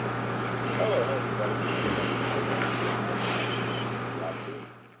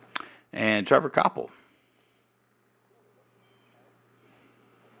and Trevor Koppel.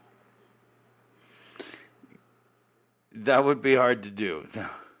 That would be hard to do.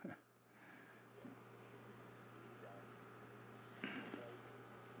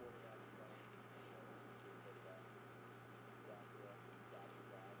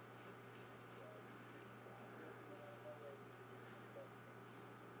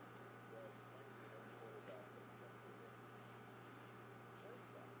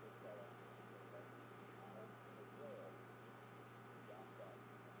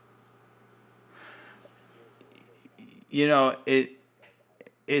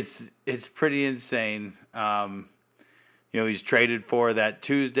 It's pretty insane. He's traded for that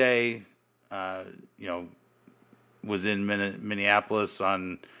Tuesday. Uh, you know, was in Minneapolis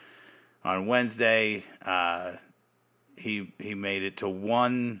on Wednesday. He made it to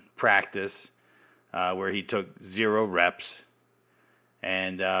one practice where he took 0 reps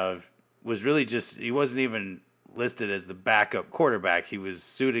and was really he wasn't even listed as the backup quarterback. He was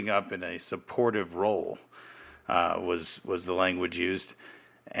suiting up in a supportive role. Was the language used,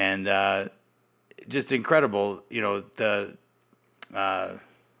 and just incredible.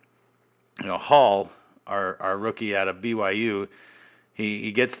 Hall, our rookie out of BYU,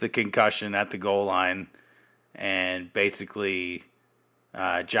 he gets the concussion at the goal line, and basically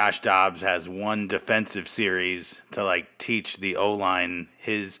Josh Dobbs has one defensive series to teach the O-line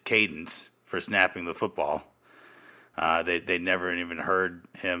his cadence for snapping the football. They never even heard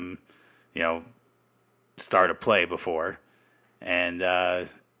him, start a play before, and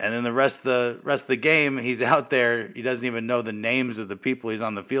then the rest of the game he's out there. He doesn't even know the names of the people he's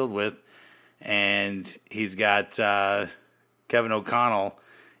on the field with, and he's got Kevin O'Connell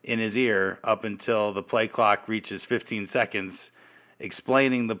in his ear up until the play clock reaches 15 seconds,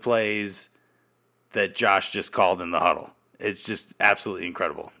 explaining the plays that Josh just called in the huddle. It's just absolutely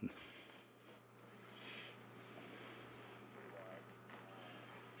incredible.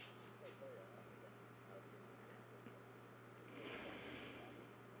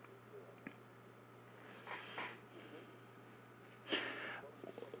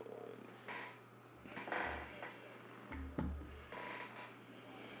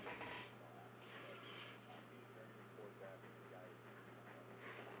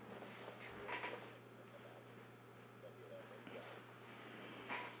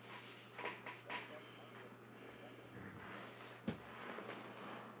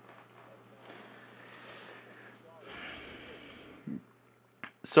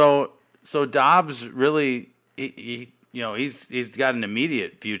 So Dobbs really, he's got an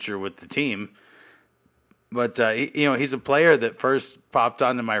immediate future with the team, but he's a player that first popped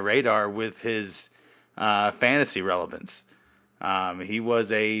onto my radar with his fantasy relevance. He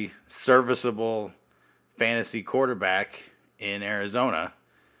was a serviceable fantasy quarterback in Arizona,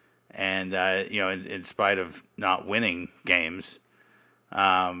 and in spite of not winning games,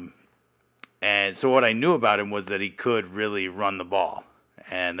 and so what I knew about him was that he could really run the ball,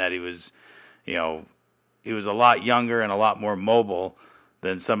 and that he was a lot younger and a lot more mobile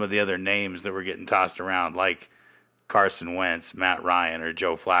than some of the other names that were getting tossed around, like Carson Wentz, Matt Ryan, or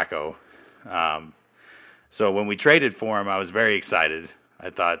Joe Flacco. So when we traded for him, I was very excited.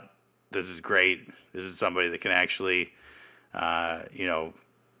 I thought, this is great. This is somebody that can actually,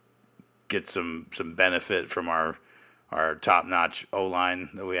 get some benefit from our top-notch O-line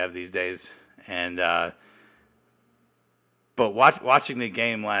that we have these days. And but watching the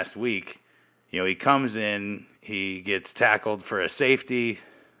game last week, he comes in, he gets tackled for a safety.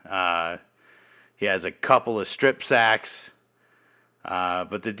 He has a couple of strip sacks,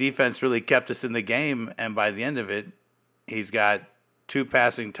 but the defense really kept us in the game. And by the end of it, he's got 2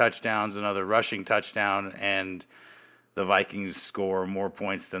 passing touchdowns, another rushing touchdown, and the Vikings score more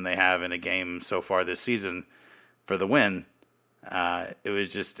points than they have in a game so far this season for the win. It was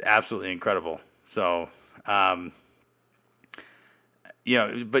just absolutely incredible. So,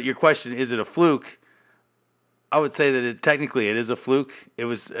 but your question, is it a fluke? I would say that technically it is a fluke. It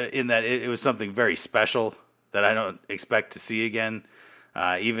was in that it was something very special that I don't expect to see again.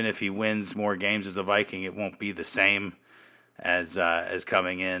 Even if he wins more games as a Viking, it won't be the same as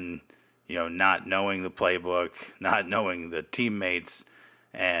coming in, not knowing the playbook, not knowing the teammates,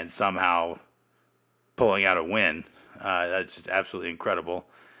 and somehow pulling out a win. That's just absolutely incredible.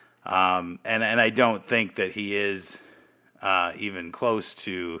 And I don't think that he is even close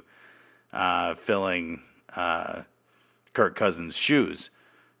to filling Kirk Cousins' shoes.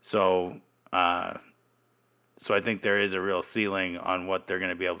 So I think there is a real ceiling on what they're going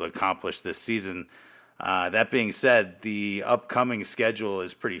to be able to accomplish this season. That being said, the upcoming schedule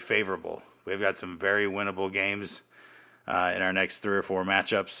is pretty favorable. We've got some very winnable games in our next 3 or 4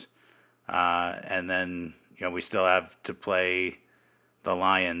 matchups. and then we still have to play the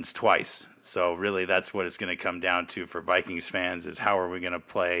Lions twice. So really, that's what it's going to come down to for Vikings fans: is how are we going to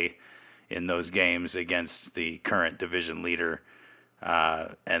play in those games against the current division leader,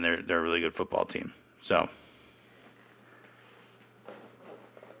 and they're a really good football team. So.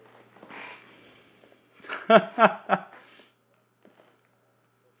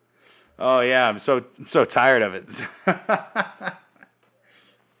 Oh yeah, I'm so tired of it.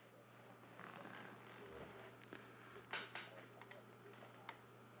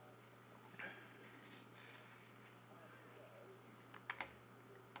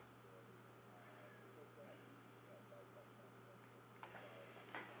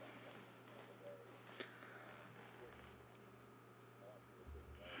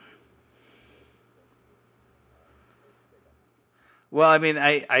 Well, I mean,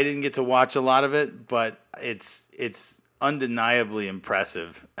 I didn't get to watch a lot of it, but it's undeniably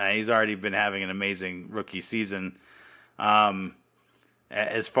impressive. He's already been having an amazing rookie season. Um,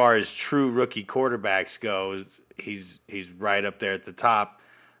 as far as true rookie quarterbacks go, he's right up there at the top.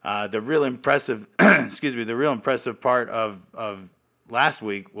 The real impressive, excuse me, the real impressive part of last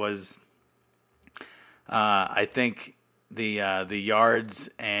week was I think the yards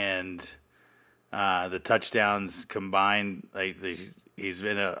and the touchdowns combined. Like he's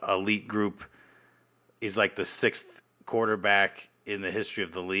in an elite group. He's like the sixth quarterback in the history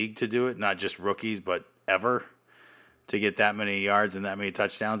of the league to do it, not just rookies, but ever to get that many yards and that many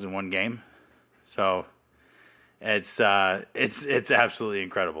touchdowns in one game. So it's absolutely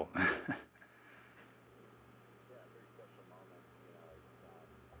incredible.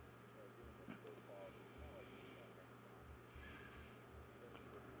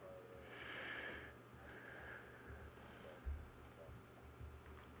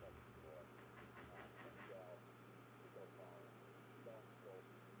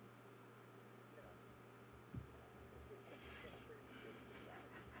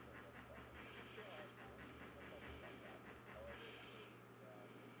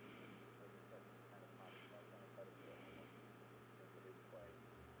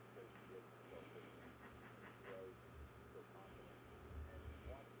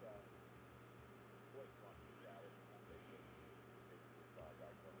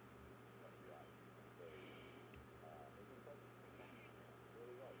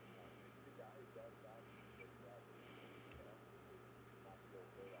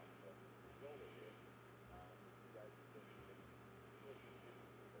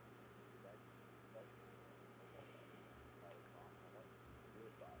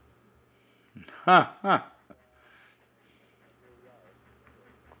 Huh, huh.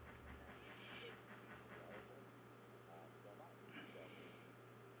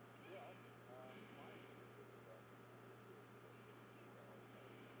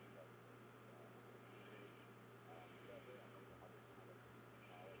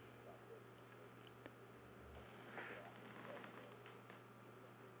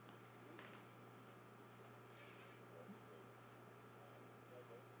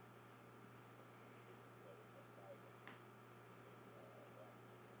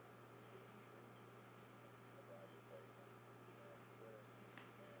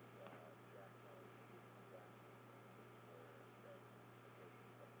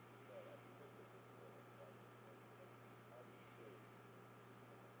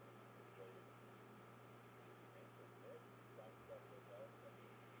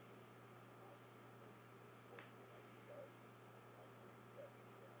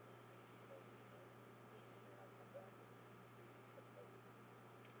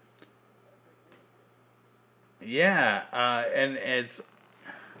 Yeah, and it's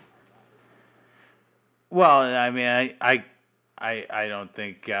well. I mean, I don't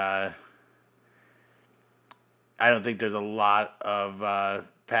think there's a lot of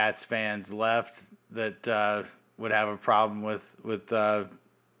Pats fans left that would have a problem with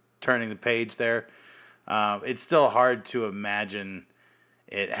turning the page there. It's still hard to imagine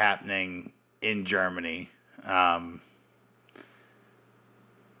it happening in Germany. Um,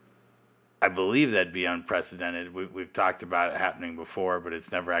 I believe that'd be unprecedented. We've talked about it happening before, but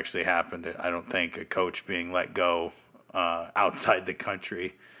it's never actually happened. I don't think a coach being let go outside the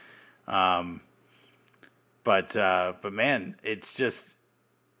country. Um, but man, it's just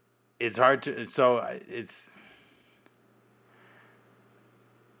it's hard to. So it's.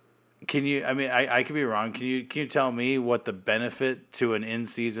 Can you? I mean, I could be wrong. Can you tell me what the benefit to an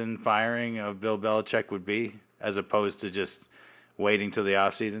in-season firing of Bill Belichick would be, as opposed to just waiting till the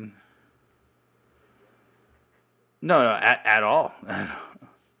off season? No, no, at all.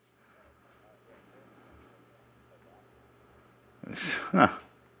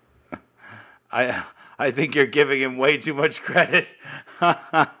 I I think you're giving him way too much credit.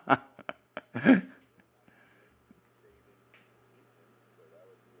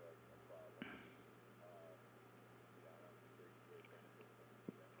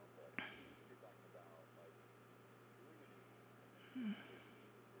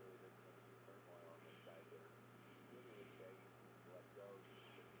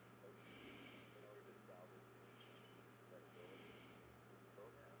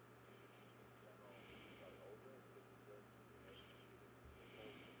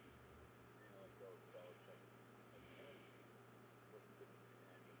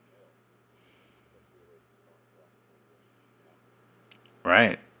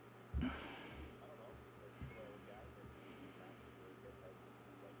 Right.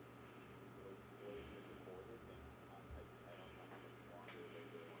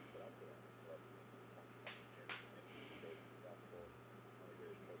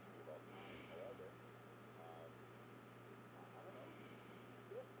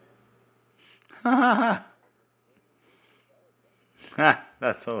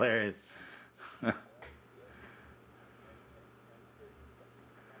 That's hilarious.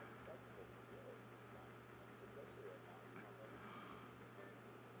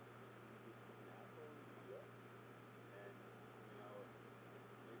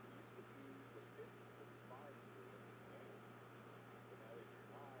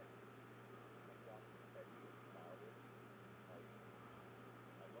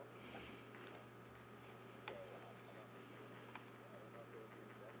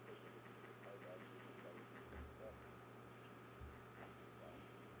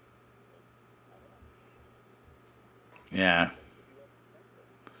 Yeah.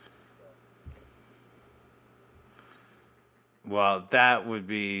 Well, that would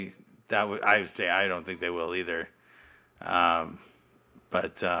I would say I don't think they will either. Um,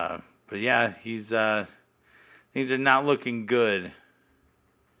 but uh, but yeah, he's things are not looking good.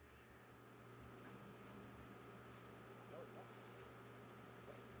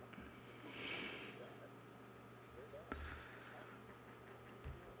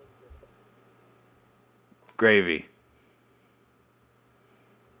 Gravy.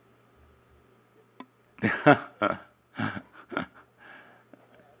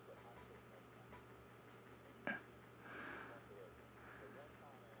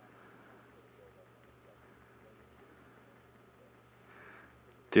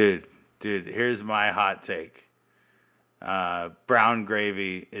 dude, dude, here's my hot take. Brown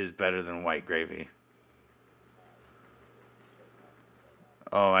gravy is better than white gravy.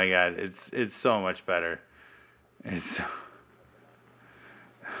 Oh my god, it's so much better. It's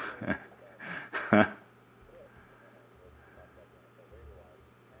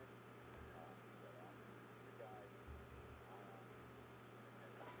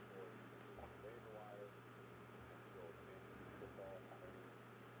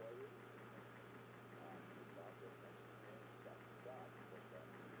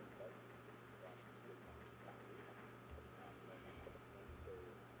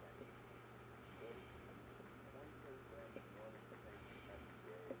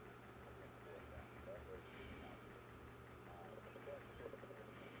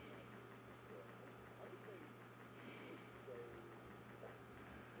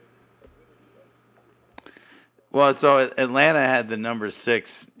well, so Atlanta had the number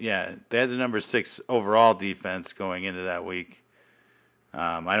six. Yeah, they had the number six overall defense going into that week.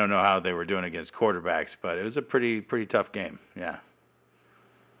 I don't know how they were doing against quarterbacks, but it was a pretty tough game. Yeah.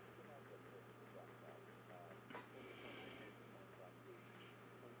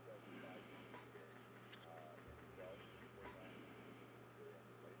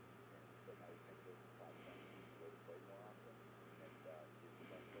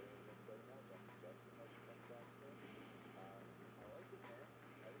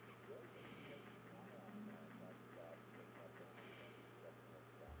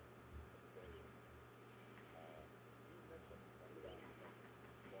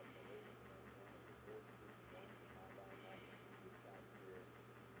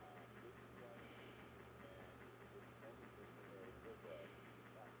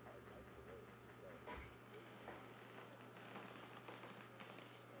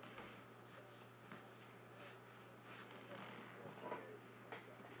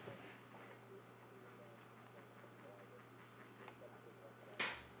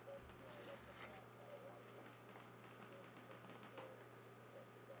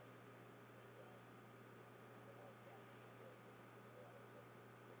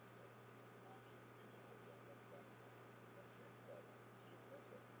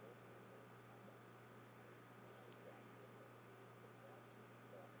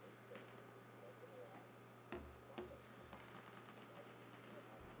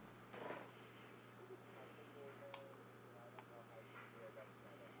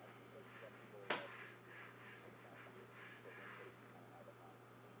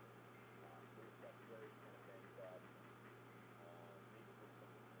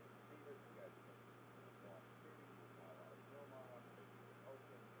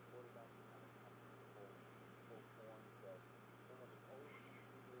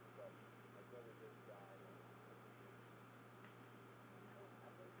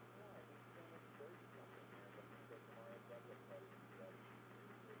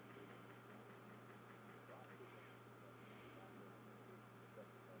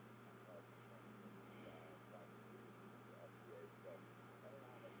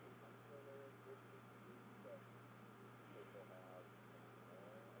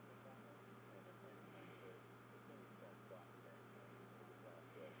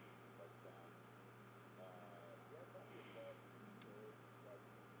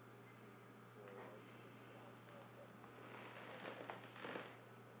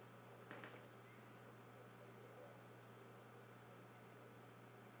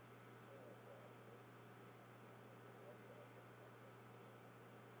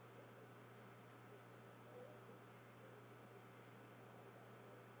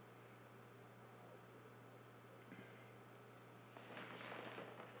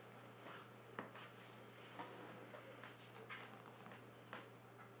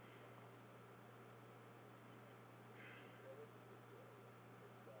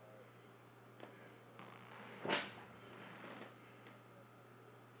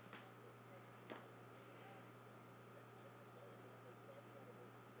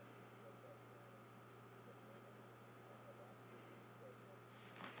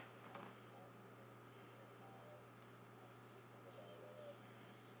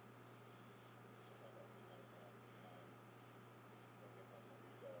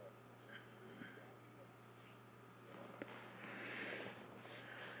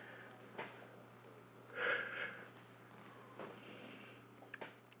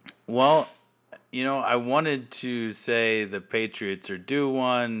 Well, I wanted to say the Patriots are due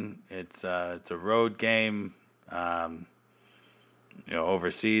one. It's a road game, um,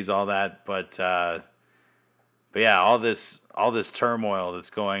 overseas, all that. But yeah, all this turmoil that's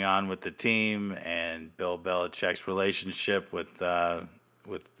going on with the team and Bill Belichick's relationship with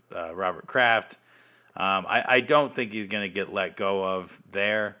Robert Kraft. I don't think he's going to get let go of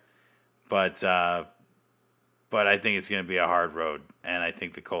there, but uh, but I think it's going to be a hard road, and I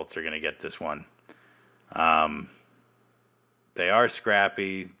think the Colts are going to get this one. Um, they are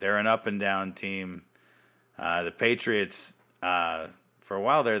scrappy. They're an up and down team. The Patriots, for a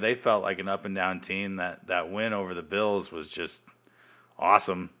while there, they felt like an up and down team. That win over the Bills was just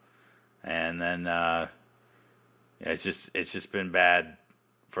awesome, and then yeah, it's just been bad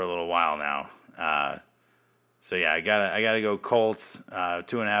for a little while now. So yeah, I gotta go Colts.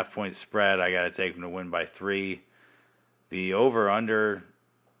 2.5 point spread. I gotta take them to win by 3. The over under,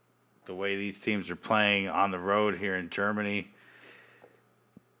 the way these teams are playing on the road here in Germany,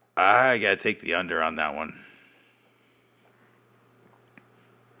 I gotta take the under on that one.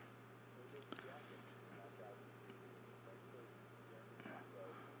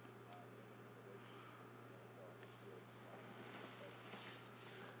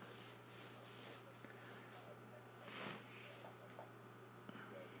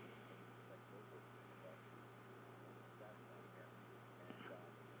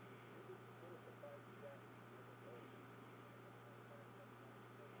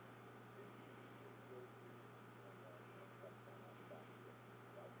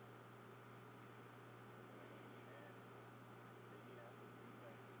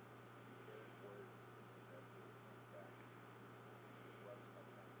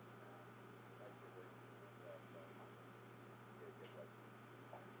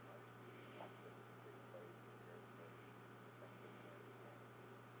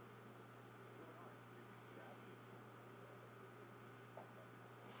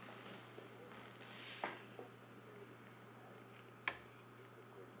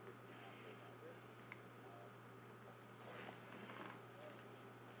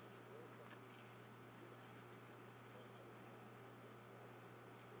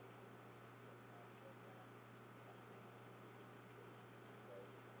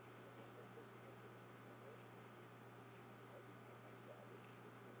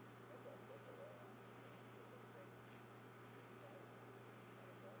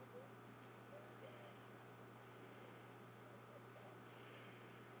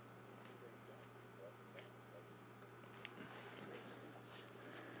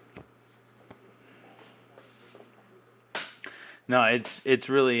 No, it's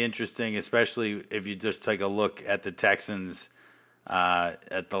really interesting, especially if you just take a look at the Texans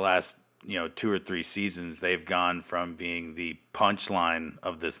at the last 2 or 3 seasons. They've gone from being the punchline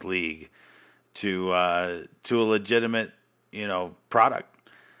of this league to a legitimate product.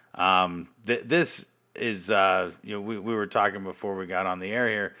 This is we were talking before we got on the air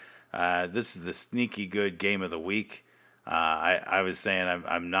here. This is the sneaky good game of the week. I was saying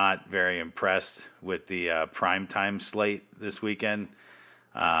I'm not very impressed with the primetime slate this weekend.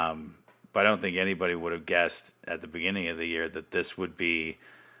 Um, but I don't think anybody would have guessed at the beginning of the year that this would be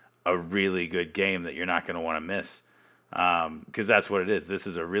a really good game that you're not going to want to miss. Because that's what it is. This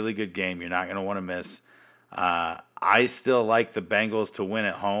is a really good game you're not going to want to miss. I still like the Bengals to win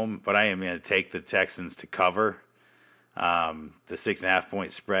at home, but I am going to take the Texans to cover. The 6.5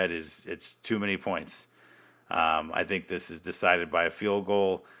 point spread it's too many points. I think this is decided by a field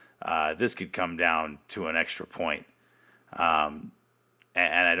goal. This could come down to an extra point. Um,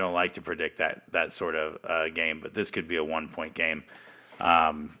 and I don't like to predict that sort of game, but this could be a 1 point game.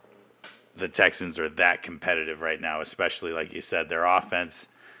 Um, the Texans are that competitive right now, especially like you said, their offense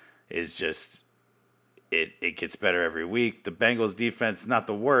is just it gets better every week. The Bengals defense not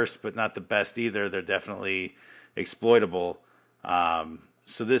the worst, but not the best either. They're definitely exploitable.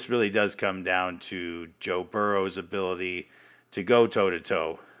 So this really does come down to Joe Burrow's ability to go toe to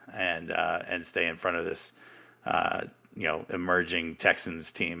toe and stay in front of this uh, emerging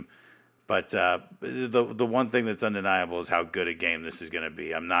Texans team. But the one thing that's undeniable is how good a game this is going to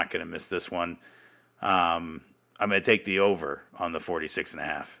be. I'm not going to miss this one. I'm going to take the over on the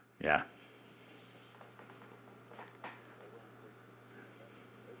 46.5. Yeah.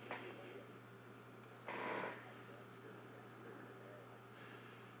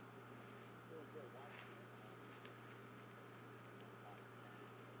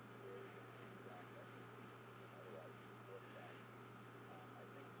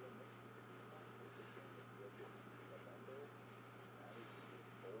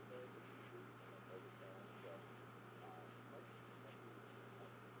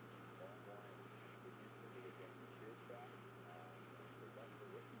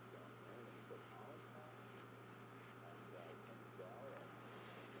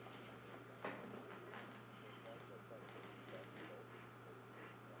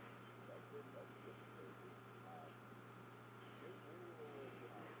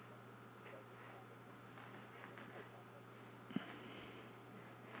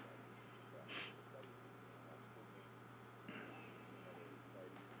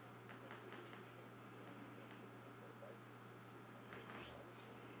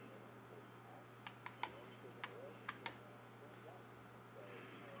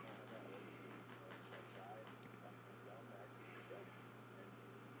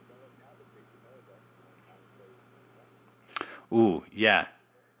 Ooh, yeah.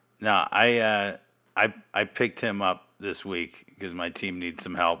 No, I picked him up this week because my team needs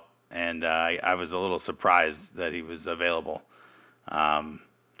some help, and I was a little surprised that he was available. Um,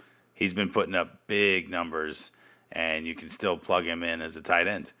 he's been putting up big numbers, and you can still plug him in as a tight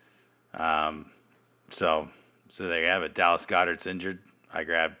end. Um, so so there you have it. Dallas Goddard's injured. I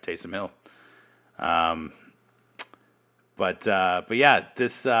grabbed Taysom Hill. Um, but yeah,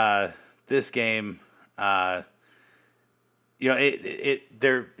 this game, uh,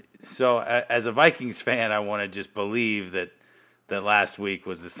 they're so as a Vikings fan, I want to just believe that last week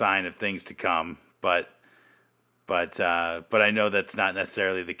was the sign of things to come. But I know that's not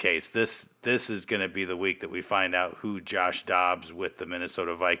necessarily the case. This is going to be the week that we find out who Josh Dobbs with the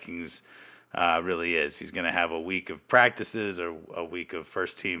Minnesota Vikings really is. He's going to have a week of practices or a week of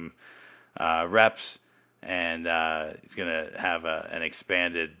first team reps, and he's going to have an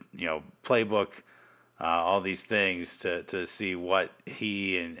expanded playbook. All these things to see what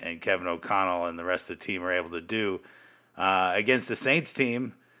he and Kevin O'Connell and the rest of the team are able to do against the Saints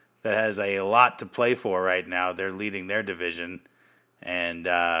team that has a lot to play for right now. They're leading their division, and,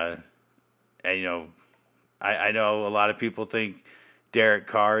 and I know a lot of people think Derek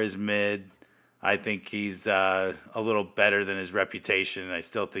Carr is mid. I think he's a little better than his reputation. I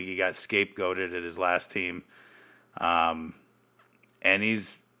still think he got scapegoated at his last team, and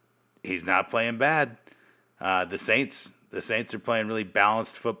he's not playing bad. The Saints are playing really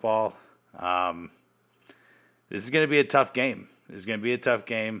balanced football. Um, this is going to be a tough game. This is going to be a tough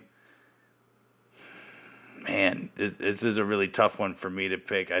game. Man, this is a really tough one for me to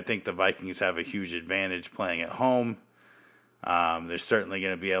pick. I think the Vikings have a huge advantage playing at home. They're certainly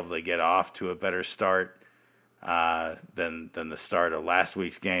going to be able to get off to a better start than the start of last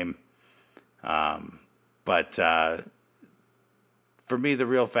week's game. But for me, the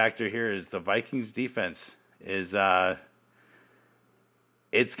real factor here is the Vikings defense is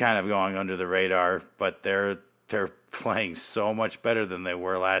it's kind of going under the radar, but they're playing so much better than they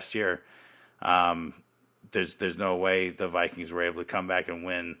were last year. Um, there's no way the Vikings were able to come back and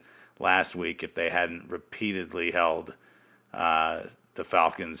win last week if they hadn't repeatedly held uh, the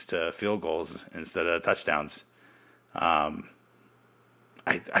Falcons to field goals instead of touchdowns. Um,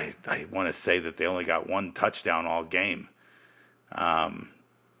 I want to say that they only got one touchdown all game. Um,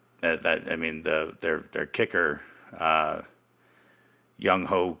 I mean their kicker Young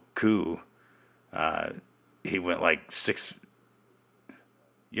Ho Koo, uh, he went like six.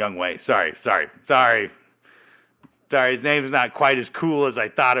 Young Wei. Sorry. His name's not quite as cool as I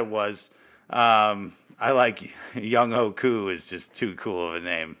thought it was. I like Young Ho Koo is just too cool of a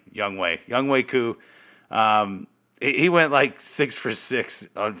name. Young Wei Koo. He went like 6 for 6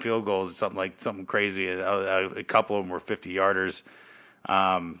 on field goals, something crazy. A couple of them were 50 yarders.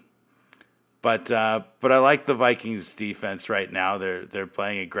 Um, but I like the Vikings defense right now. They're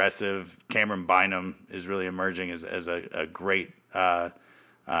playing aggressive. Cameron Bynum is really emerging as a great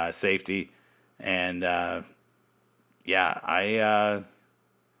safety, and yeah, I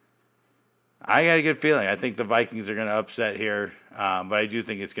got a good feeling. I think the Vikings are going to upset here, but I do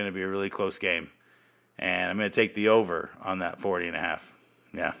think it's going to be a really close game, and I'm going to take the over on that 40.5.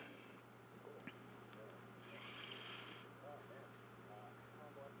 Yeah.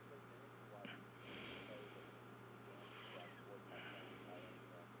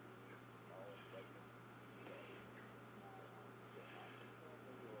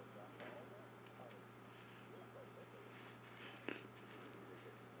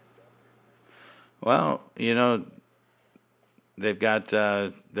 Well, they've got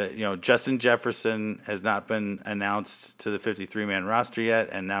Justin Jefferson has not been announced to the 53-man roster yet,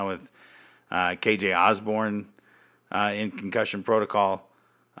 and now with KJ Osborne in concussion protocol,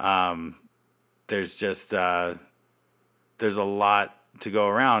 um, there's just there's a lot to go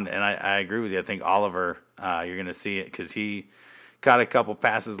around, and I agree with you. I think Oliver, you're going to see it because he caught a couple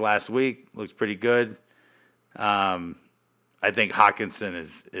passes last week, looks pretty good. Um, I think Hawkinson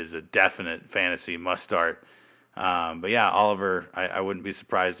is a definite fantasy must start. But yeah, Oliver, I wouldn't be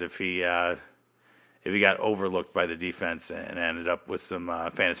surprised if he got overlooked by the defense and ended up with some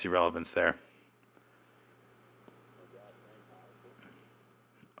fantasy relevance there.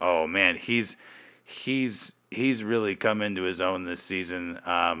 Oh man, he's really come into his own this season.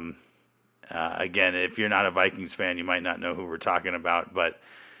 Again, if you're not a Vikings fan, you might not know who we're talking about, but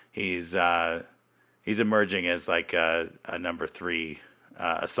he's he's emerging as like a number three,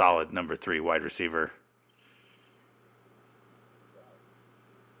 a solid number three wide receiver.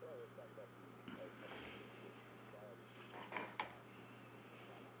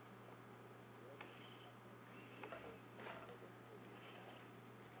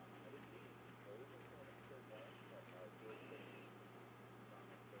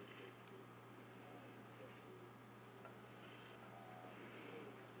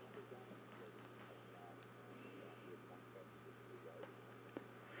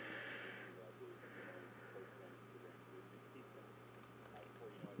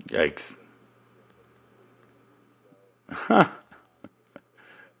 Yikes.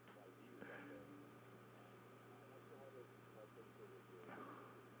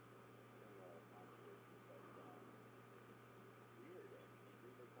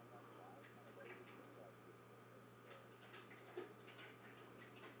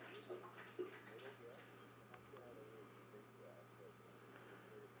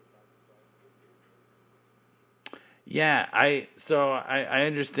 Yeah, I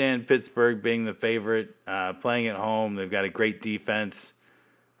understand Pittsburgh being the favorite, playing at home. They've got a great defense.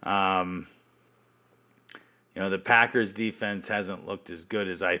 Um, the Packers defense hasn't looked as good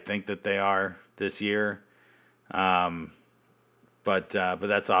as I think that they are this year. Um, but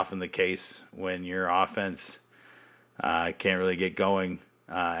that's often the case when your offense can't really get going.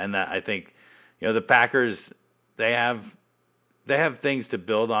 And that I think, the Packers they have they have things to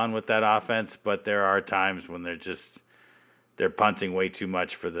build on with that offense, but there are times when they're punting way too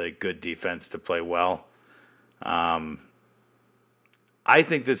much for the good defense to play well. Um, I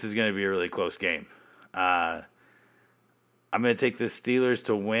think this is going to be a really close game. Uh, I'm going to take the Steelers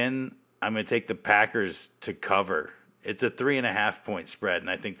to win. I'm going to take the Packers to cover. It's a 3.5 point spread, and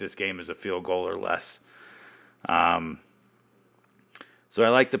I think this game is a field goal or less. Um, so I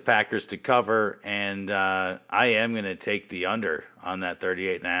like the Packers to cover, and I am going to take the under on that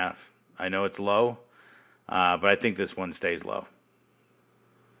 38.5. I know it's low, but I think this one stays low.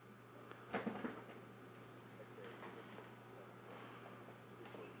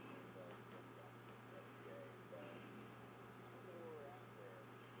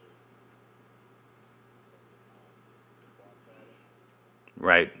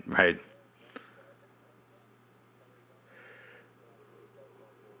 Right, right.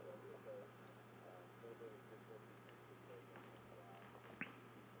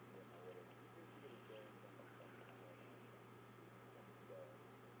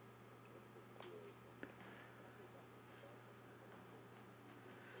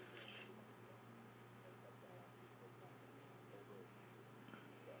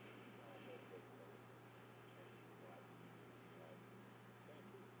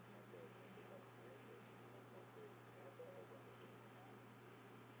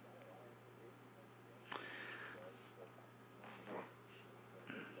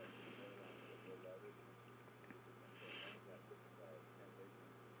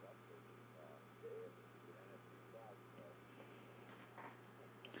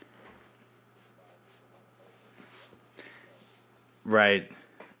 Right.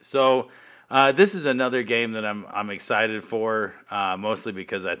 So this is another game that I'm excited for, mostly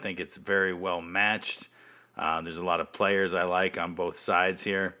because I think it's very well matched. There's a lot of players I like on both sides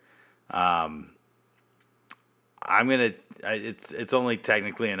here. Um, I'm gonna. It's only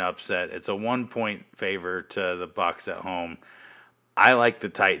technically an upset. It's a 1 point favor to the Bucks at home. I like the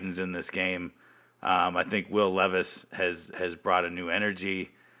Titans in this game. I think Will Levis has brought a new energy.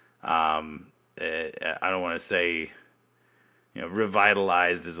 I don't want to say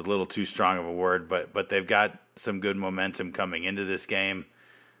revitalized is a little too strong of a word, but they've got some good momentum coming into this game.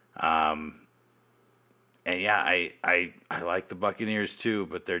 Um, and yeah, I like the Buccaneers too,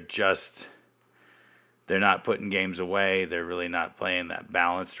 but they're not putting games away. They're really not playing that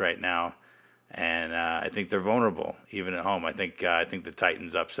balanced right now, and I think they're vulnerable even at home. I think the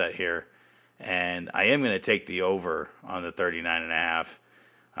Titans upset here, and I am going to take the over on the 39.5.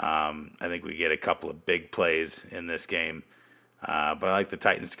 I think we get a couple of big plays in this game, but I like the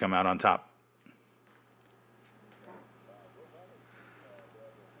Titans to come out on top.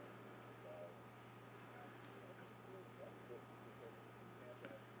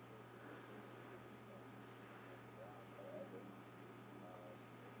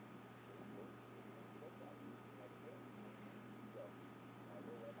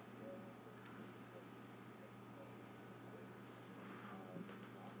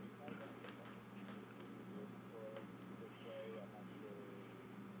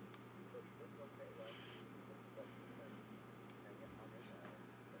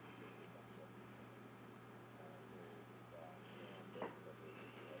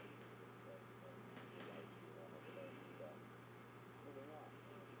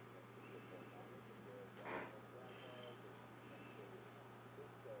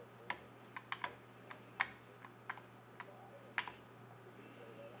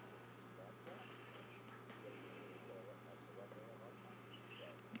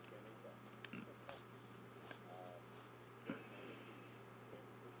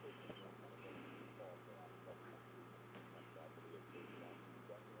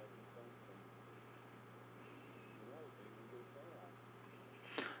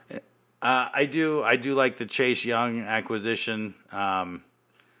 I do like the Chase Young acquisition.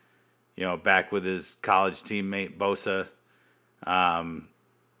 back with his college teammate Bosa. Um,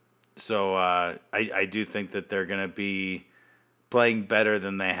 so I do think that they're going to be playing better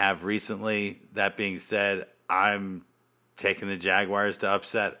than they have recently. That being said, I'm taking the Jaguars to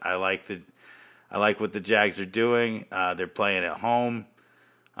upset. I like what the Jags are doing. They're playing at home.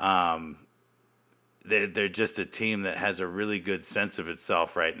 Um, they're just a team that has a really good sense of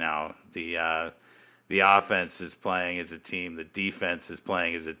itself right now. The offense is playing as a team. The defense is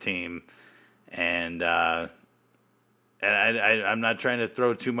playing as a team, and I'm not trying to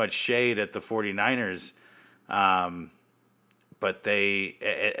throw too much shade at the 49ers, um, but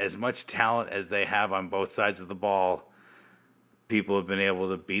as much talent as they have on both sides of the ball, people have been able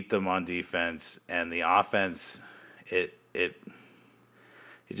to beat them on defense, and the offense, it it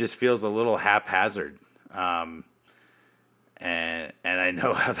it just feels a little haphazard. Um, and I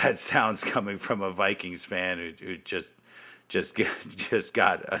know how that sounds coming from a Vikings fan who just just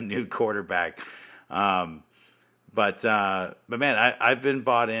got a new quarterback. Um, but man, I've been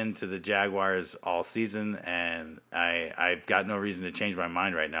bought into the Jaguars all season, and I've got no reason to change my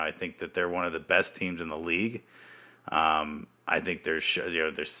mind right now. I think that they're one of the best teams in the league. I think they're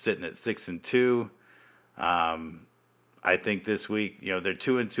sitting at 6-2. Um, I think this week, they're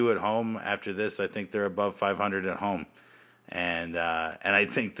 2-2 at home. After this, I think they're above 500 at home, and I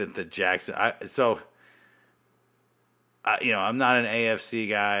think that the Jackson. I'm not an AFC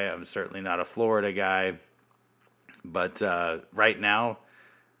guy. I'm certainly not a Florida guy, but right now,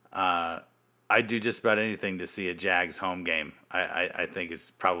 uh, I do just about anything to see a Jags home game. I think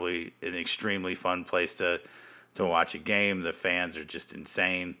it's probably an extremely fun place to watch a game. The fans are just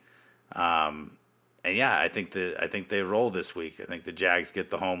insane. Um, and yeah, I think they roll this week. I think the Jags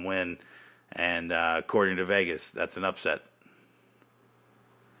get the home win, and according to Vegas, that's an upset.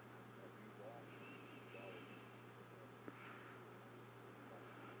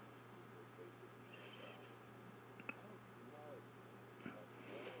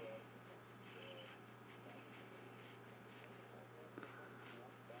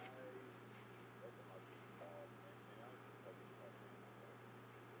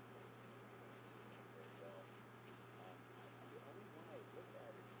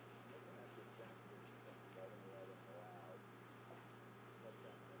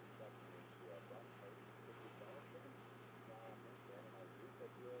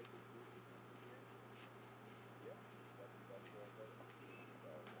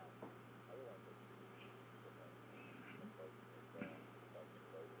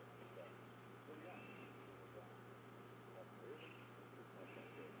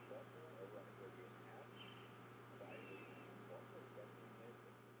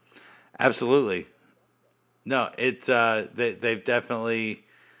 Absolutely. No, they've definitely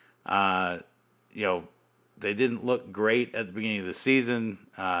uh, you know they didn't look great at the beginning of the season.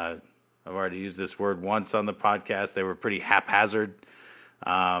 I've already used this word once on the podcast. They were pretty haphazard,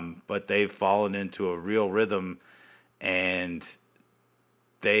 but they've fallen into a real rhythm, and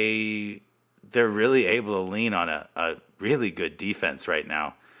they they're really able to lean on a really good defense right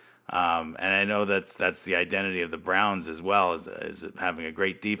now. And I know that's the identity of the Browns as well as having a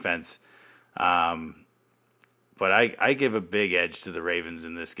great defense. Um, but I give a big edge to the Ravens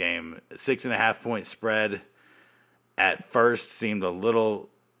in this game. 6.5 point spread at first seemed a little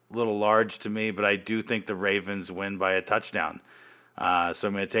large to me, but I do think the Ravens win by a touchdown. So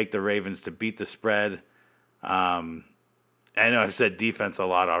I'm going to take the Ravens to beat the spread. Um, I know I've said defense a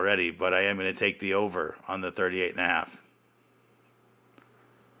lot already, but I am going to take the over on the 38.5.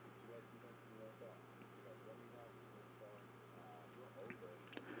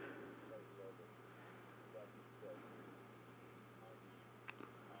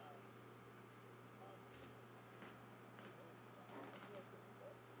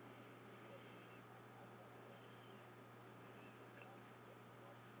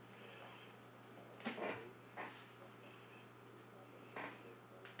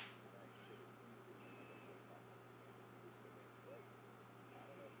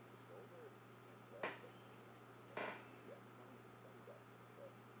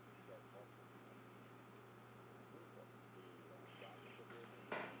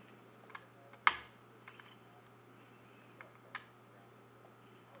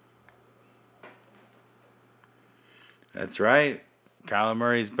 That's right. Kyler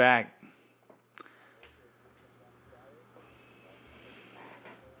Murray's back.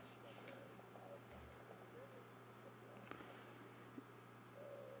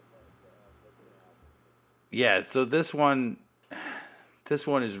 Yeah, so this one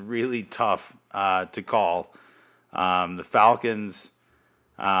is really tough to call. The Falcons,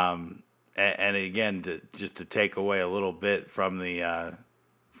 and again, just to take away a little bit from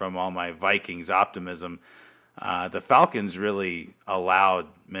from all my Vikings optimism. The Falcons really allowed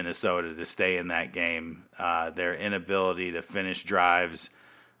Minnesota to stay in that game. Their inability to finish drives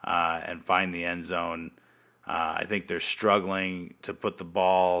and find the end zone. I think they're struggling to put the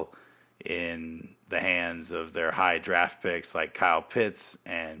ball in the hands of their high draft picks like Kyle Pitts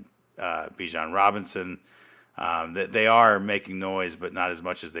and Bijan Robinson. That they are making noise, but not as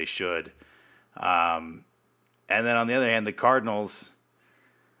much as they should. Um, and then on the other hand, the Cardinals,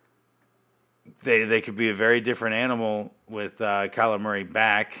 they could be a very different animal with Kyler Murray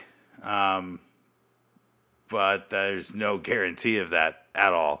back, but there's no guarantee of that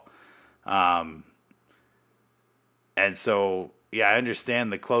at all. Um, and so, yeah, I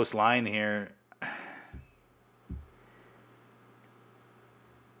understand the close line here.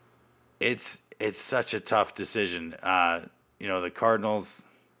 It's such a tough decision. The Cardinals,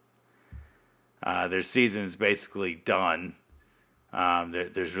 their season is basically done.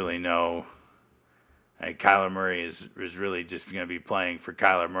 There's really no. And Kyler Murray is really just going to be playing for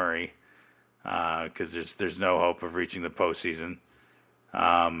Kyler Murray because there's no hope of reaching the postseason.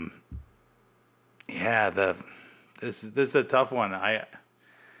 Um, yeah, this is a tough one.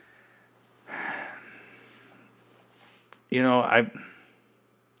 You know, I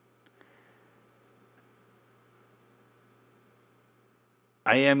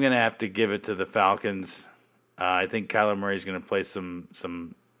am going to have to give it to the Falcons. I think Kyler Murray is going to play some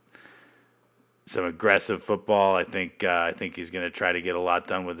aggressive football. I think he's going to try to get a lot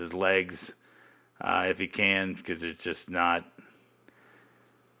done with his legs if he can, because it's just not.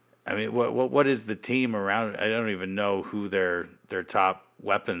 I mean, what is the team around? I don't even know who their top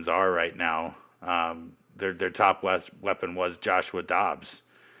weapons are right now. Their top weapon was Joshua Dobbs.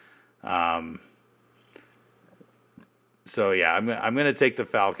 Um, so yeah, I'm gonna take the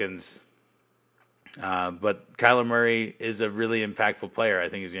Falcons. But Kyler Murray is a really impactful player. I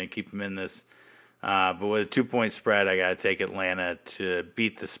think he's going to keep him in this. But with a 2-point spread, I got to take Atlanta to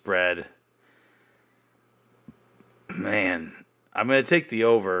beat the spread. Man, I'm going to take the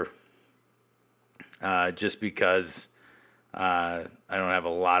over just because I don't have a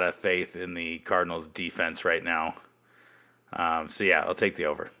lot of faith in the Cardinals' defense right now. So, yeah, I'll take the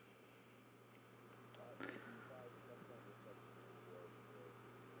over.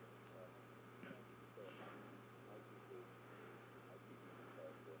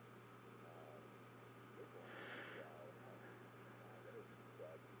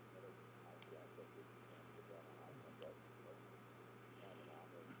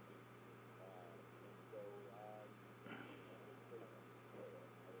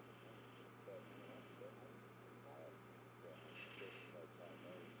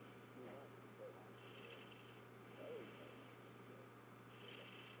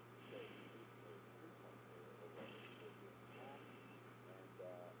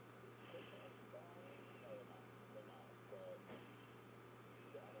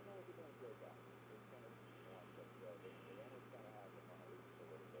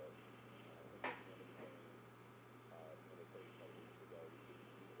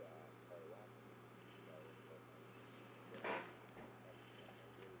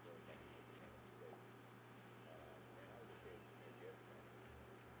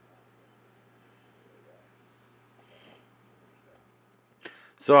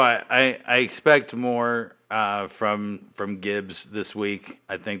 So I expect more from Gibbs this week.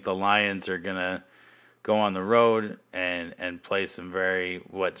 I think the Lions are gonna go on the road and play some very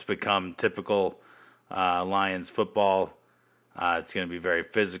what's become typical Lions football. It's going to be very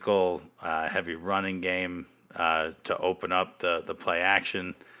physical, heavy running game to open up the play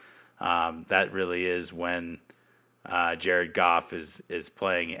action. That really is when Jared Goff is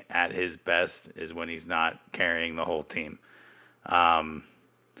playing at his best, is when he's not carrying the whole team. Um,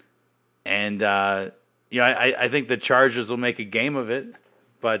 and I think the Chargers will make a game of it,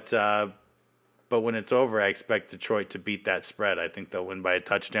 but when it's over, I expect Detroit to beat that spread. I think they'll win by a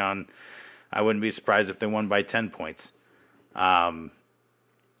touchdown. I wouldn't be surprised if they won by 10 points. Um,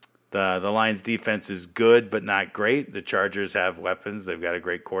 the Lions defense is good, but not great. The Chargers have weapons. They've got a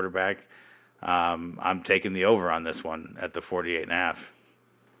great quarterback. I'm taking the over on this one at the 48.5.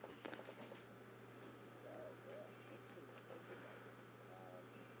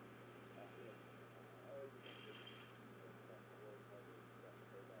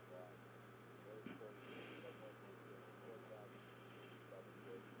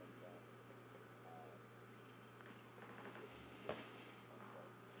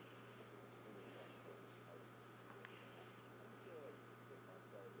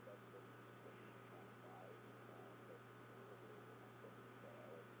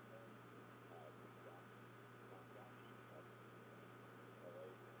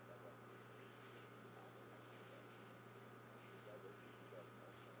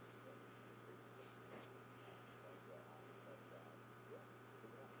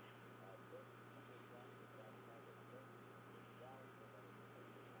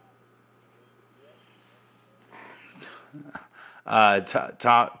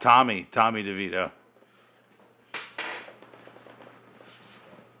 Tommy DeVito.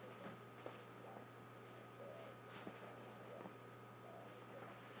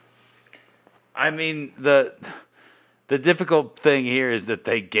 I mean the difficult thing here is that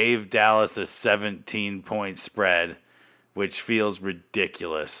they gave Dallas a 17-point spread, which feels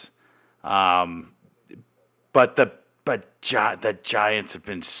ridiculous. Um, but the Giants have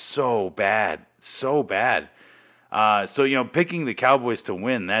been so bad, so bad. So picking the Cowboys to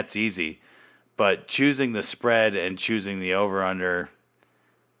win, that's easy. But choosing the spread and choosing the over under,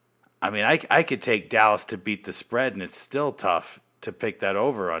 I mean, I could take Dallas to beat the spread, and it's still tough to pick that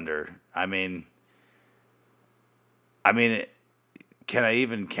over under. I mean, can I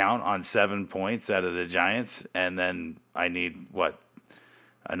even count on 7 points out of the Giants? And then I need what,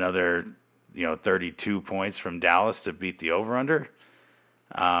 another 32 points from Dallas to beat the over under.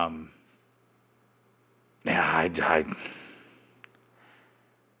 Um, yeah, I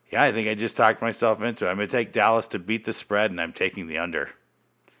think I just talked myself into it. I'm going to take Dallas to beat the spread, and I'm taking the under.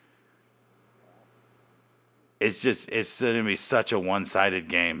 It's going to be such a one-sided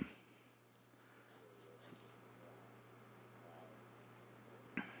game.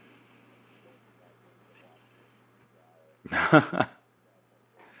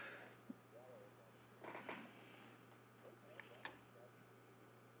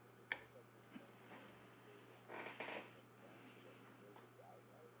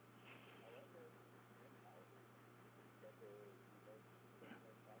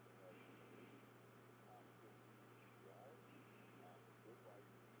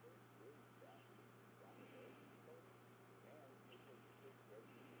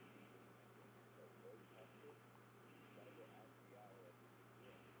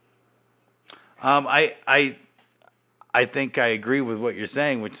 Um, I I I think I agree with what you're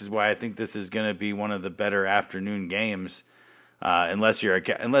saying, which is why I think this is going to be one of the better afternoon games, unless you're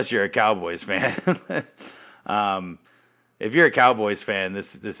a Cowboys fan. um, if you're a Cowboys fan,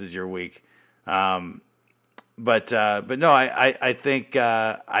 this is your week. Um, but no, I think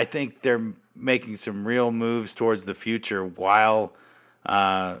they're making some real moves towards the future while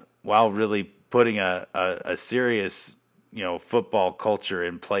really putting a serious football culture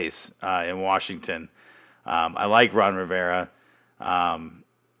in place in Washington. I like Ron Rivera. Um,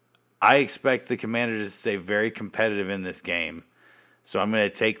 I expect the Commanders to stay very competitive in this game. So I'm going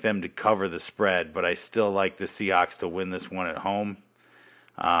to take them to cover the spread, but I still like the Seahawks to win this one at home.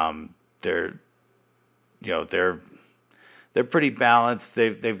 They're you know they're pretty balanced.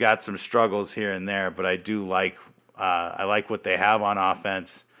 They've got some struggles here and there, but I like what they have on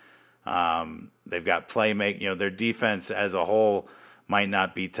offense. They've got playmake. Their defense as a whole might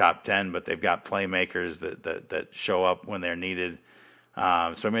not be top 10, but they've got playmakers that show up when they're needed. So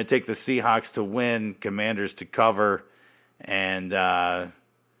I'm going to take the Seahawks to win, Commanders to cover, and I'm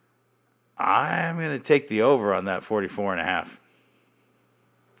going to take the over on that 44 and a half.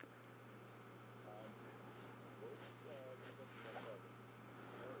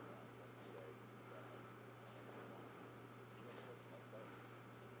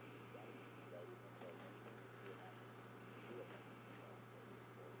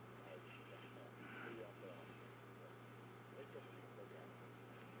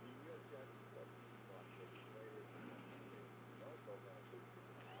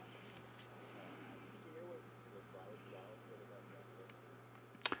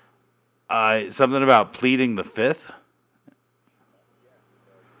 Something about pleading the fifth.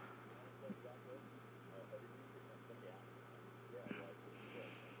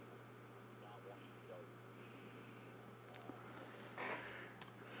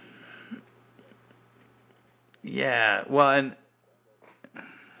 Yeah, well, and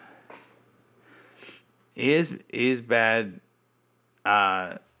he is bad.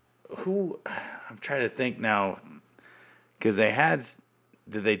 Uh, who I'm trying to think now because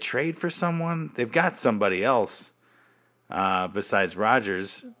did they trade for someone? They've got somebody else besides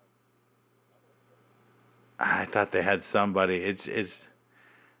Rogers. I thought they had somebody. It's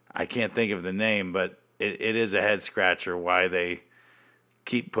I can't think of the name, but it is a head scratcher why they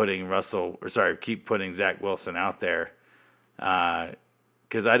keep putting Zach Wilson out there.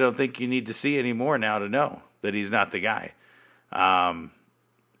 Because I don't think you need to see any more now to know that he's not the guy. Um,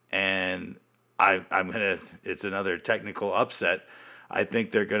 and it's another technical upset. I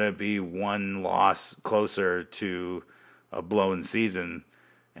think they're gonna be one loss closer to a blown season,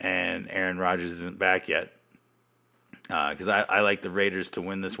 and Aaron Rodgers isn't back yet. Because I like the Raiders to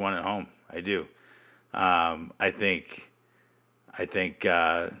win this one at home. I do. Um, I think I think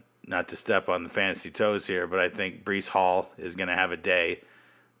not to step on the fantasy toes here, but I think Brees Hall is going to have a day.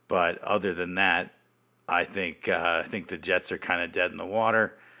 But other than that, I think the Jets are kind of dead in the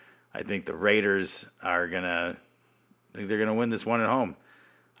water. I think the Raiders are gonna. I think they're gonna win this one at home.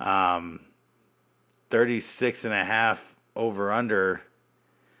 Um, 36 and a half over under.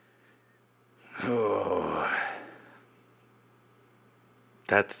 Oh,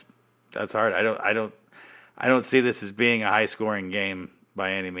 that's that's hard. I don't see this as being a high scoring game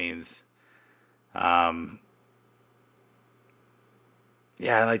by any means. Um,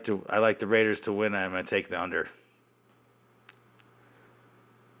 yeah, I like the Raiders to win. I'm gonna take the under.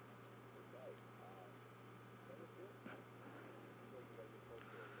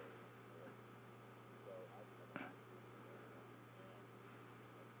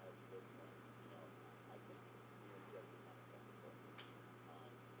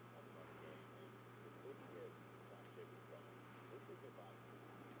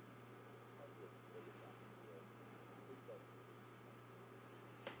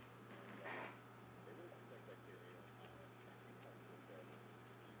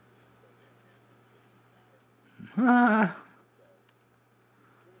 Ah,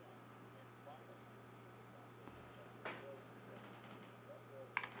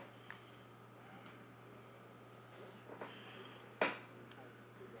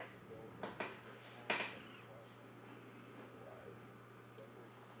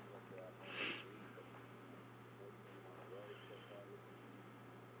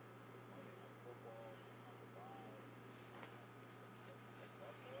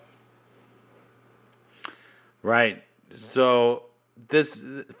 right. So this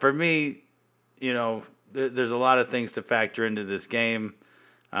for me, there's a lot of things to factor into this game.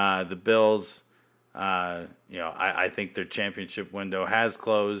 The Bills, I think their championship window has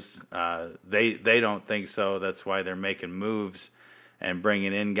closed. They don't think so. That's why they're making moves and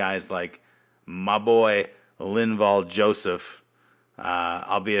bringing in guys like my boy Linval Joseph.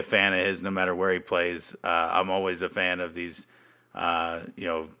 I'll be a fan of his no matter where he plays. I'm always a fan of these,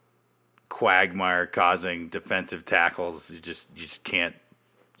 quagmire causing defensive tackles. You just can't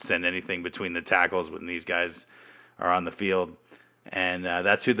send anything between the tackles when these guys are on the field. And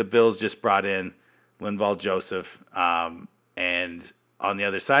that's who the Bills just brought in, Linval Joseph. And on the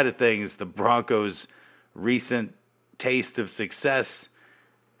other side of things, the Broncos' recent taste of success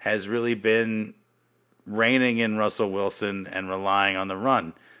has really been reining in Russell Wilson and relying on the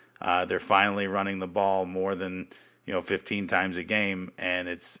run. They're finally running the ball more than 15 times a game, and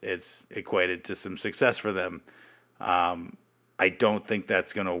it's equated to some success for them. I don't think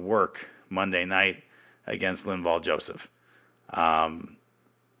that's going to work Monday night against Linval Joseph. Um,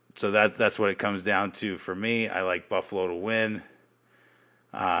 so that's what it comes down to for me. I like Buffalo to win.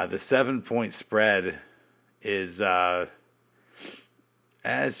 The 7 point spread is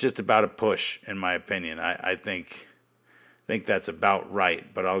it's just about a push in my opinion. I think that's about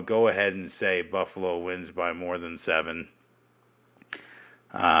right, but I'll go ahead and say Buffalo wins by more than 7.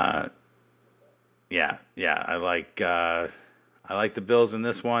 Uh, yeah, I like the Bills in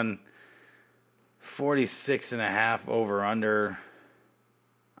this one. 46 and a half over under.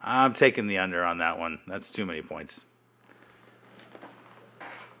 I'm taking the under on that one. That's too many points.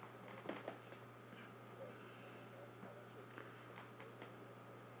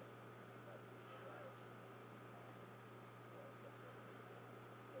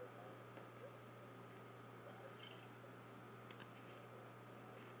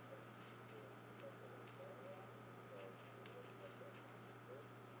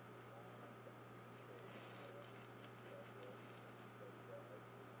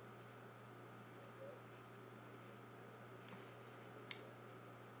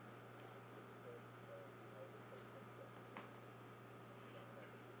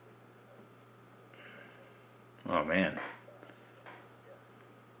 Oh man.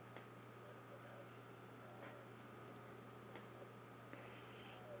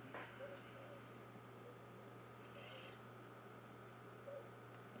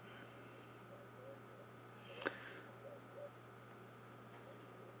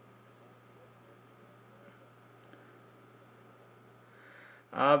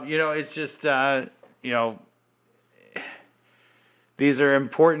 It's just you know, these are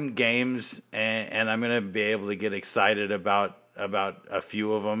important games, and I'm going to be able to get excited about a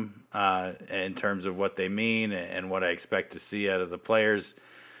few of them in terms of what they mean and what I expect to see out of the players.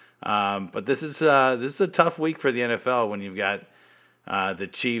 But this is a tough week for the NFL when you've got the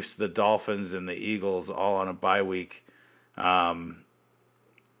Chiefs, the Dolphins, and the Eagles all on a bye week, um,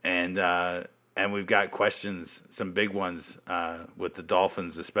 and and we've got questions, some big ones with the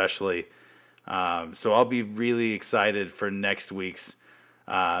Dolphins especially. So I'll be really excited for next week's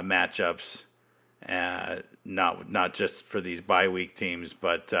matchups. Not just for these bye week teams,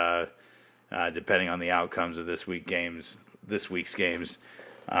 but depending on the outcomes of this week's games.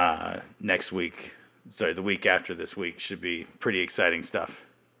 Next week, sorry, the week after this week should be pretty exciting stuff.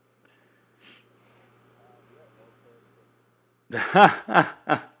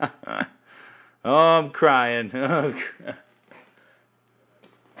 Oh, I'm crying.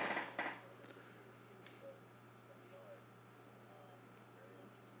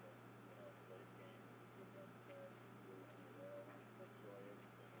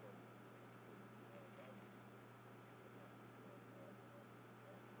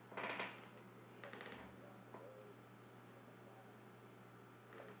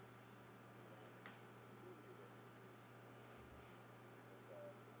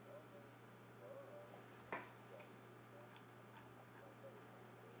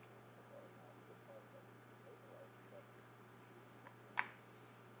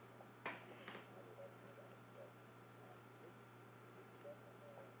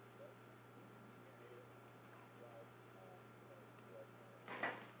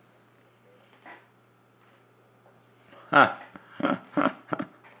 Huh.